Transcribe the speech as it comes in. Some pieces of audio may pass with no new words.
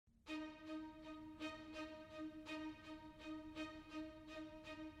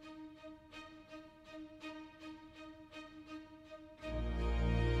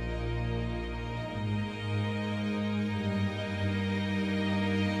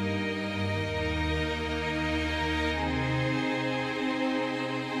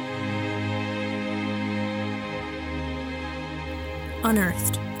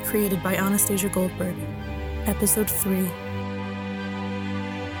Unearthed, created by Anastasia Goldberg. Episode 3.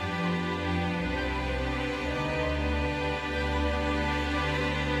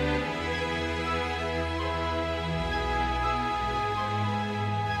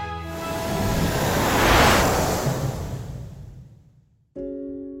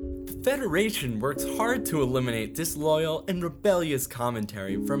 The Federation works hard to eliminate disloyal and rebellious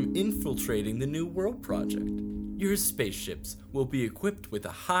commentary from infiltrating the New World Project. Your spaceships will be equipped with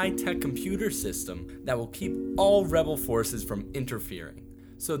a high-tech computer system that will keep all rebel forces from interfering,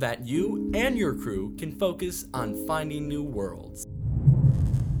 so that you and your crew can focus on finding new worlds.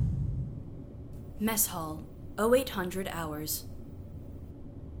 Mess hall, 0800 hours.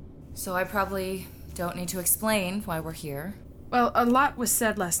 So I probably don't need to explain why we're here. Well, a lot was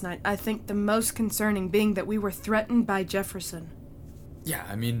said last night. I think the most concerning being that we were threatened by Jefferson. Yeah,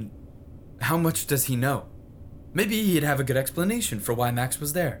 I mean, how much does he know? Maybe he'd have a good explanation for why Max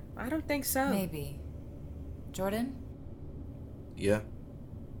was there. I don't think so. Maybe. Jordan? Yeah,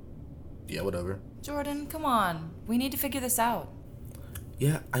 whatever. Jordan, come on. We need to figure this out.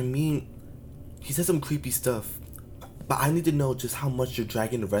 Yeah, I mean, he said some creepy stuff, but I need to know just how much you're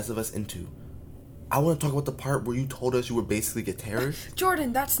dragging the rest of us into. I want to talk about the part where you told us you were basically a terrorist.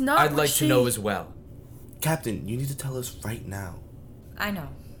 Jordan, that's not I'd like to know as well. Captain, you need to tell us right now. I know,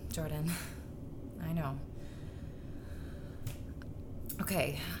 Jordan. I know.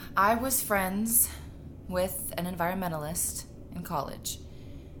 Okay, I was friends with an environmentalist in college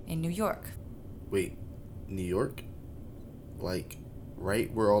in New York. Wait, New York? Like,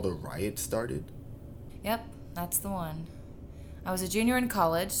 right where all the riots started? Yep, that's the one. I was a junior in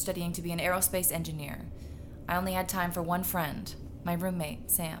college studying to be an aerospace engineer. I only had time for one friend, my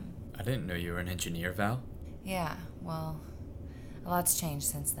roommate, Sam. I didn't know you were an engineer, Val. Yeah, well, a lot's changed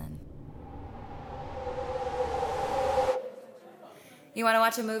since then. You want to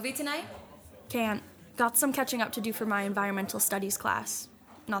watch a movie tonight? Can't. Got some catching up to do for my environmental studies class.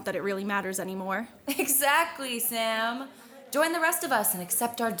 Not that it really matters anymore. Exactly, Sam. Join the rest of us and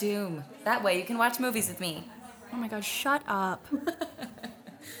accept our doom. That way you can watch movies with me. Oh my god, shut up.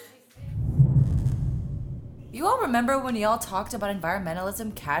 You all remember when y'all talked about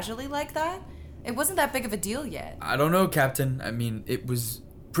environmentalism casually like that? It wasn't that big of a deal yet. I don't know, Captain. I mean, it was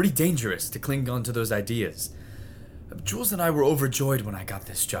pretty dangerous to cling on to those ideas. Jules and I were overjoyed when I got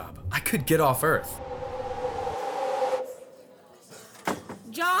this job. I could get off Earth.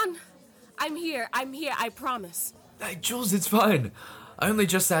 John, I'm here, I promise. Hey, Jules, it's fine. I only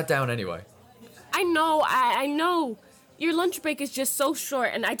just sat down anyway. I know. Your lunch break is just so short,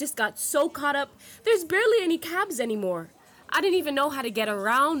 and I just got so caught up. There's barely any cabs anymore. I didn't even know how to get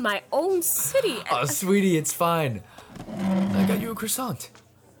around my own city. Oh, sweetie, it's fine. I got you a croissant.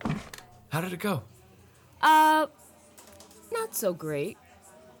 How did it go? Not so great.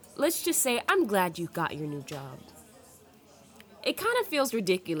 Let's just say I'm glad you got your new job. It kind of feels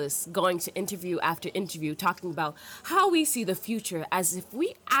ridiculous going to interview after interview talking about how we see the future as if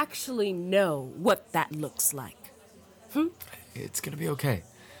we actually know what that looks like. It's gonna be okay.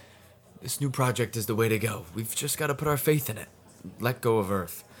 This new project is the way to go. We've just gotta put our faith in it. Let go of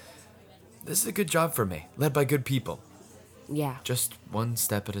Earth. This is a good job for me, led by good people. Yeah. Just one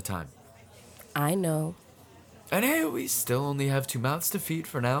step at a time. I know. And hey, we still only have 2 mouths to feed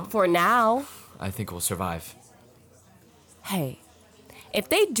for now. For now. I think we'll survive. Hey, if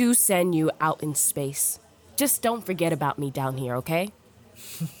they do send you out in space, just don't forget about me down here, okay?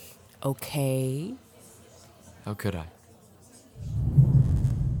 Okay? How could I?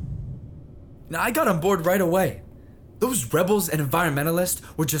 Now, I got on board right away. Those rebels and environmentalists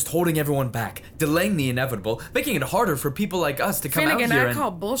were just holding everyone back, delaying the inevitable, making it harder for people like us to come Finnegan, out here I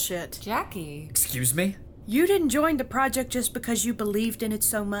call bullshit. Jackie. Excuse me? You didn't join the project just because you believed in it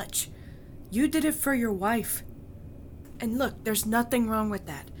so much. You did it for your wife. And look, there's nothing wrong with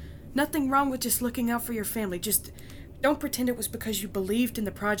that. Nothing wrong with just looking out for your family. Just don't pretend it was because you believed in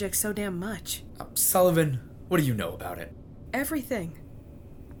the project so damn much. Sullivan, what do you know about it? Everything.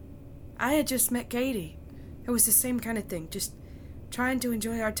 I had just met Katie. It was the same kind of thing, just trying to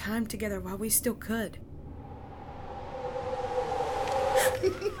enjoy our time together while we still could.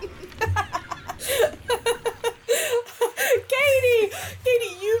 Katie,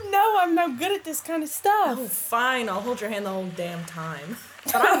 you know I'm no good at this kind of stuff. Oh, fine. I'll hold your hand the whole damn time.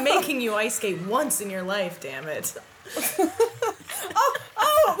 But I'm making you ice skate once in your life, damn it.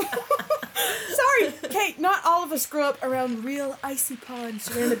 Sorry, Kate, not all of us grew up around real icy ponds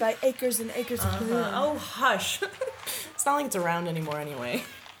surrounded by acres and acres of bloom. Oh, hush. It's not like it's around anymore anyway.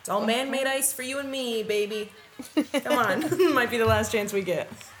 It's all man-made ice for you and me, baby. Come on. Might be the last chance we get.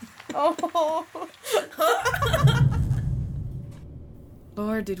 Oh.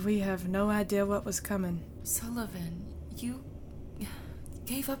 Lord, did we have no idea what was coming. Sullivan, you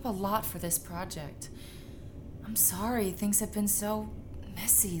gave up a lot for this project. I'm sorry things have been so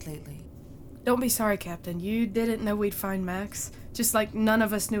messy lately. Don't be sorry, Captain. You didn't know we'd find Max. Just like none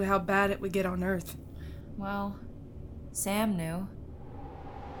of us knew how bad it would get on Earth. Well, Sam knew.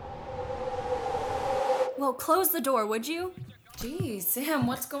 Well, close the door, would you? Geez, Sam,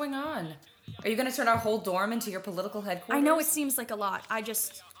 what's going on? Are you gonna turn our whole dorm into your political headquarters? I know it seems like a lot.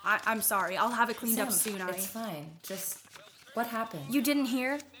 I'm sorry. I'll have it cleaned Sam, up soon, It's fine. Just, what happened? You didn't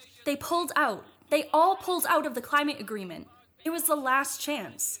hear? They pulled out. They all pulled out of the climate agreement. It was the last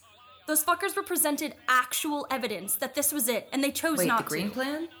chance. Those fuckers were presented actual evidence that this was it, and they chose Wait, not the green to.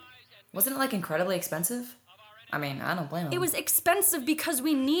 plan? Wasn't it, like, incredibly expensive? I mean, I don't blame them. It was expensive because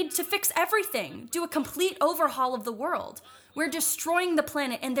we need to fix everything, do a complete overhaul of the world. We're destroying the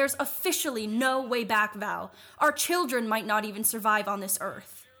planet, and there's officially no way back, Val. Our children might not even survive on this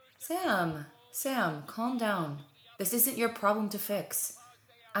Earth. Sam, calm down. This isn't your problem to fix.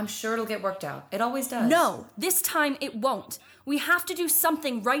 I'm sure it'll get worked out. It always does. No, this time it won't. We have to do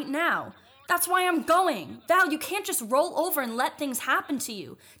something right now. That's why I'm going. Val, you can't just roll over and let things happen to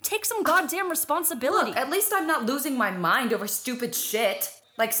you. Take some goddamn responsibility. Look, at least I'm not losing my mind over stupid shit.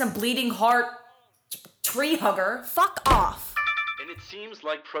 Like some bleeding heart tree hugger. Fuck off. And it seems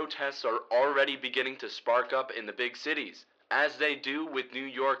like protests are already beginning to spark up in the big cities, as they do with New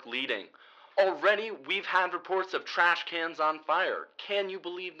York leading. Already, we've had reports of trash cans on fire. Can you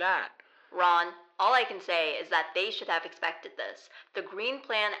believe that? Ron, all I can say is that they should have expected this. The Green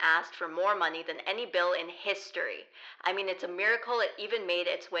Plan asked for more money than any bill in history. I mean, it's a miracle it even made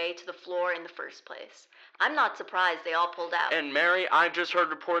its way to the floor in the first place. I'm not surprised they all pulled out. And Mary, I just heard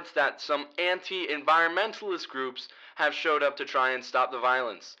reports that some anti-environmentalist groups have showed up to try and stop the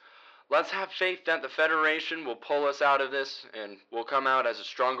violence. Let's have faith that the Federation will pull us out of this, and we'll come out as a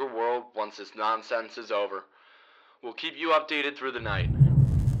stronger world once this nonsense is over. We'll keep you updated through the night.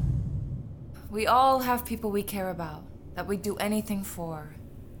 We all have people we care about, that we'd do anything for.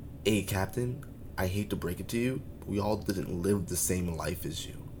 Hey, Captain, I hate to break it to you, but we all didn't live the same life as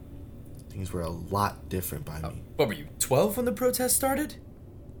you. Things were a lot different by me. What were you, 12 when the protest started?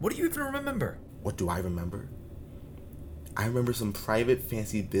 What do you even remember? What do I remember? I remember some private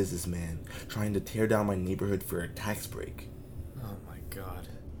fancy businessman trying to tear down my neighborhood for a tax break. Oh my god.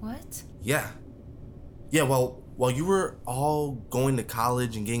 What? Yeah. Yeah, well, while you were all going to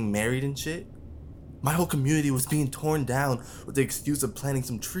college and getting married and shit, my whole community was being torn down with the excuse of planting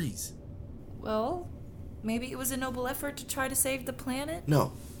some trees. Well, maybe it was a noble effort to try to save the planet?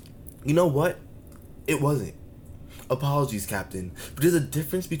 No. You know what? It wasn't. Apologies, Captain, but there's a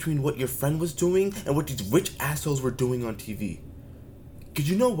difference between what your friend was doing and what these rich assholes were doing on TV. Cause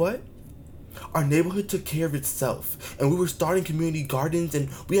you know what? Our neighborhood took care of itself, and we were starting community gardens, and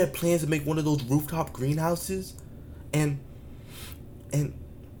we had plans to make one of those rooftop greenhouses, and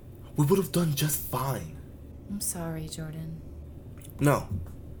we would have done just fine. I'm sorry, Jordan. No,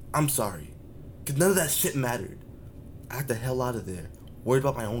 I'm sorry, cause none of that shit mattered. I got the hell out of there, worried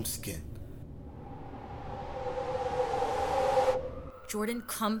about my own skin. Jordan,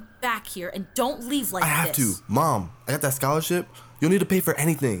 come back here and don't leave like this. I have to. Mom, I got that scholarship. You'll need to pay for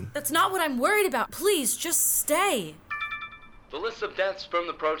anything. That's not what I'm worried about. Please, just stay. The list of deaths from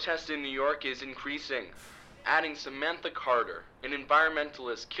the protests in New York is increasing, adding Samantha Carter, an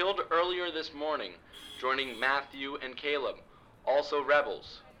environmentalist killed earlier this morning, joining Matthew and Caleb, also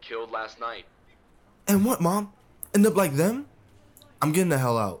rebels, killed last night. And what, Mom? End up like them? I'm getting the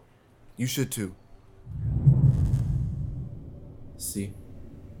hell out. You should too. See,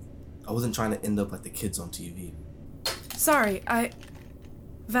 I wasn't trying to end up like the kids on TV. Sorry,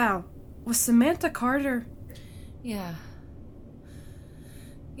 Val, was Samantha Carter... Yeah.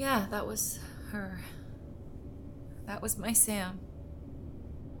 Yeah, that was her. That was my Sam.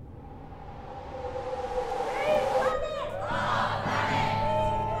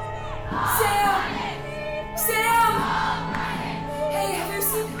 Sam! Hey, have you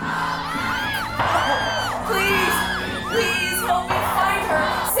seen... Please, help me find her!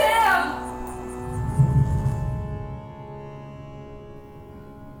 Sam!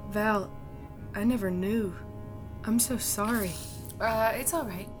 Val, I never knew. I'm so sorry. It's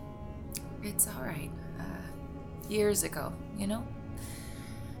alright. It's alright. Years ago, you know?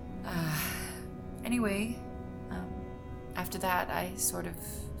 Anyway, after that, I sort of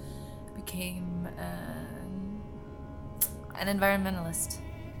became an environmentalist.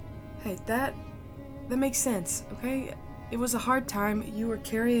 Hey, that makes sense, okay? It was a hard time. You were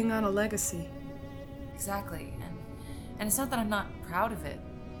carrying on a legacy. Exactly, and it's not that I'm not proud of it.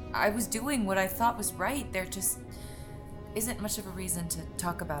 I was doing what I thought was right. There isn't much of a reason to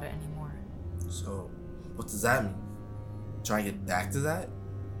talk about it anymore. So, what does that mean? Trying to get back to that?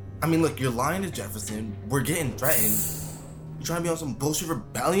 I mean, look, you're lying to Jefferson. We're getting threatened. You trying to be on some bullshit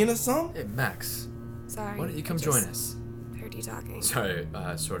rebellion or something? Hey, Max. Sorry. Why don't you come join us? Heard you talking. Sorry,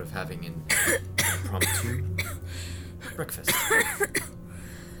 sort of having an impromptu breakfast.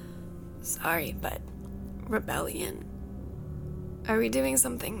 Sorry, but rebellion. Are we doing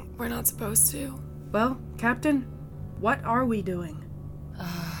something we're not supposed to? Well, Captain, what are we doing?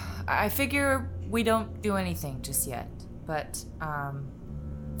 I figure we don't do anything just yet, but,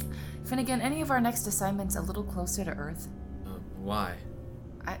 Finnegan, any of our next assignments a little closer to Earth? Why?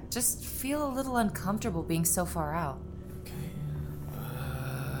 I just feel a little uncomfortable being so far out.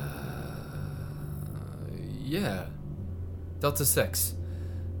 Yeah. Delta 6.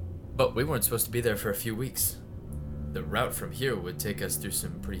 But we weren't supposed to be there for a few weeks. The route from here would take us through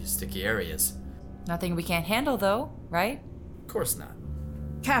some pretty sticky areas. Nothing we can't handle, though, right? Of course not.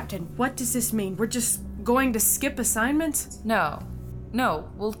 Captain, what does this mean? We're just going to skip assignments? No,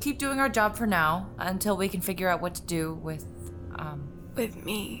 we'll keep doing our job for now until we can figure out what to do with, With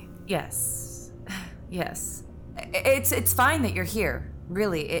me? Yes. Yes. It's fine that you're here.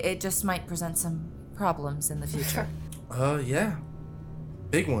 Really, it just might present some problems in the future. Yeah.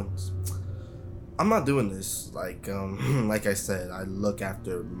 Big ones. I'm not doing this. Like I said, I look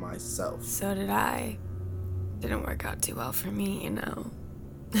after myself. So did I. Didn't work out too well for me, you know.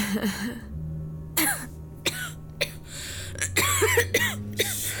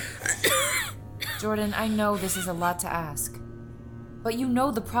 Jordan, I know this is a lot to ask. But you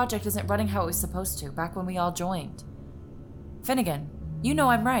know the project isn't running how it was supposed to back when we all joined. Finnegan, you know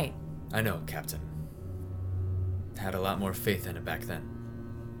I'm right. I know, Captain. Had a lot more faith in it back then.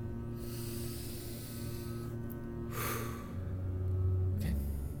 Okay.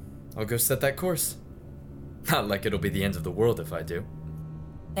 I'll go set that course. Not like it'll be the end of the world if I do.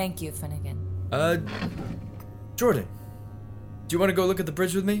 Thank you, Finnegan. Jordan, do you want to go look at the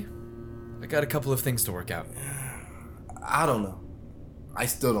bridge with me? I got a couple of things to work out. I don't know. I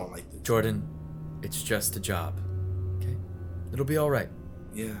still don't like this. Jordan, it's just a job. Okay? It'll be alright.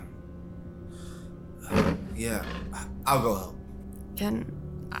 Yeah. Yeah. I'll go help. Can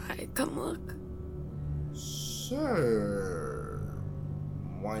I come look? Sure.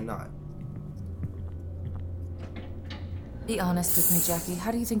 Why not? Be honest with me, Jackie.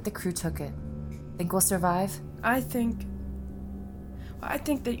 How do you think the crew took it? Think we'll survive? I think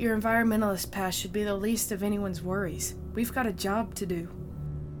that your environmentalist past should be the least of anyone's worries. We've got a job to do.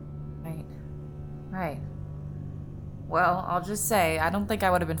 Right. Well, I'll just say, I don't think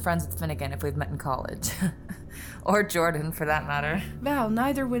I would have been friends with Finnegan if we'd met in college. Or Jordan, for that matter. Val,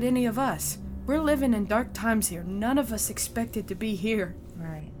 neither would any of us. We're living in dark times here. None of us expected to be here.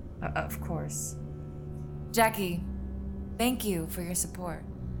 Right. Of course. Jackie, thank you for your support.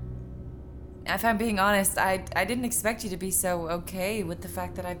 If I'm being honest, I didn't expect you to be so okay with the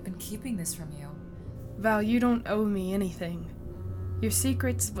fact that I've been keeping this from you. Val, you don't owe me anything. Your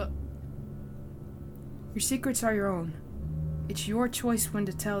secrets are your own. It's your choice when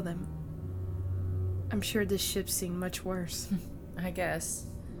to tell them. I'm sure this ship's seen much worse. I guess.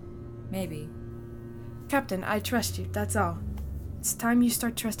 Maybe. Captain, I trust you, that's all. It's time you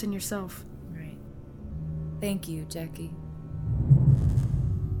start trusting yourself. Right. Thank you, Jackie.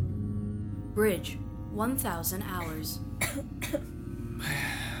 Bridge, 1,000 hours.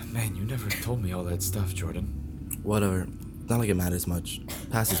 Man, you never told me all that stuff, Jordan. Whatever. Not like it matters much.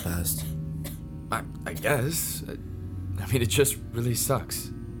 Past is past. I guess. I mean, it just really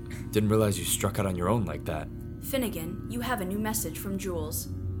sucks. Didn't realize you struck out on your own like that. Finnegan, you have a new message from Jules.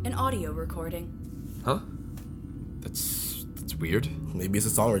 An audio recording. Huh? That's weird. Maybe it's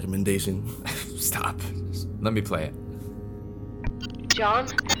a song recommendation. Stop. Just let me play it. John,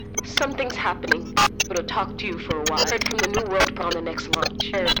 something's happening, but I'll talk to you for a while. I heard from the New World on the next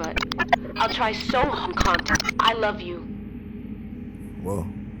launch, but I'll try so hard contact. I love you. Whoa.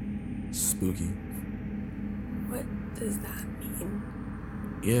 Spooky. What does that mean?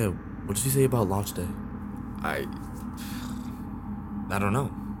 Yeah, what did you say about launch day? I don't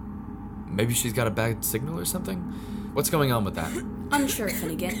know. Maybe she's got a bad signal or something? What's going on with that? Unsure,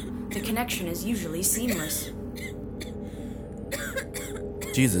 Finnegan. The connection is usually seamless.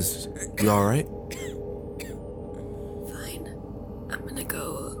 Jesus, you alright? Fine. I'm gonna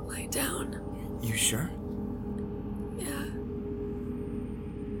go lie down. You sure? Yeah.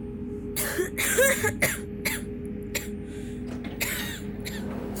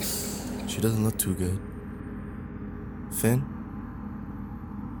 She doesn't look too good. Finn?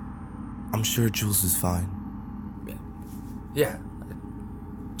 I'm sure Jules is fine. Yeah.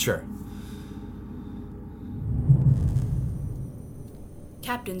 Sure.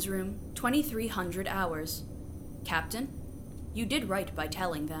 Captain's room, 2300 hours. Captain, you did right by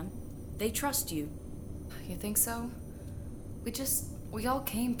telling them. They trust you. You think so? We all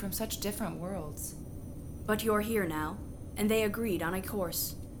came from such different worlds. But you're here now, and they agreed on a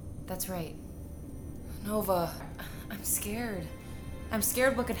course. That's right. Nova, I'm scared. I'm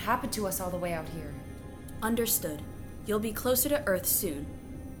scared what could happen to us all the way out here. Understood. You'll be closer to Earth soon.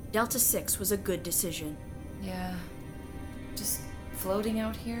 Delta 6 was a good decision. Yeah. Just floating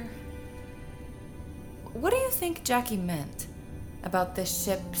out here. What do you think Jackie meant about this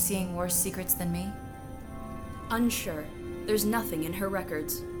ship seeing worse secrets than me? Unsure. There's nothing in her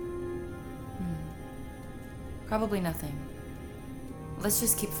records. Probably nothing. Let's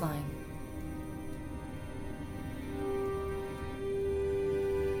just keep flying.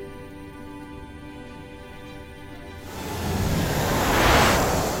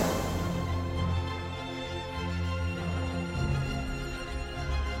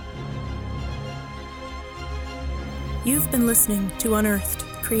 You've been listening to Unearthed,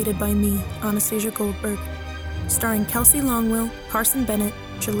 created by me, Anastasia Goldberg, starring Kelsey Longwell, Carson Bennett,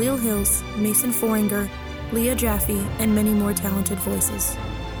 Jaleel Hills, Mason Foringer, Leah Jaffe, and many more talented voices.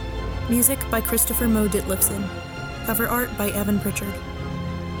 Music by Christopher Mo Ditlevson. Cover art by Evan Pritchard.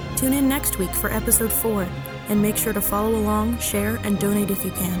 Tune in next week for episode 4, and make sure to follow along, share, and donate if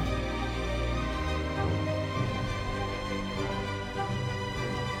you can.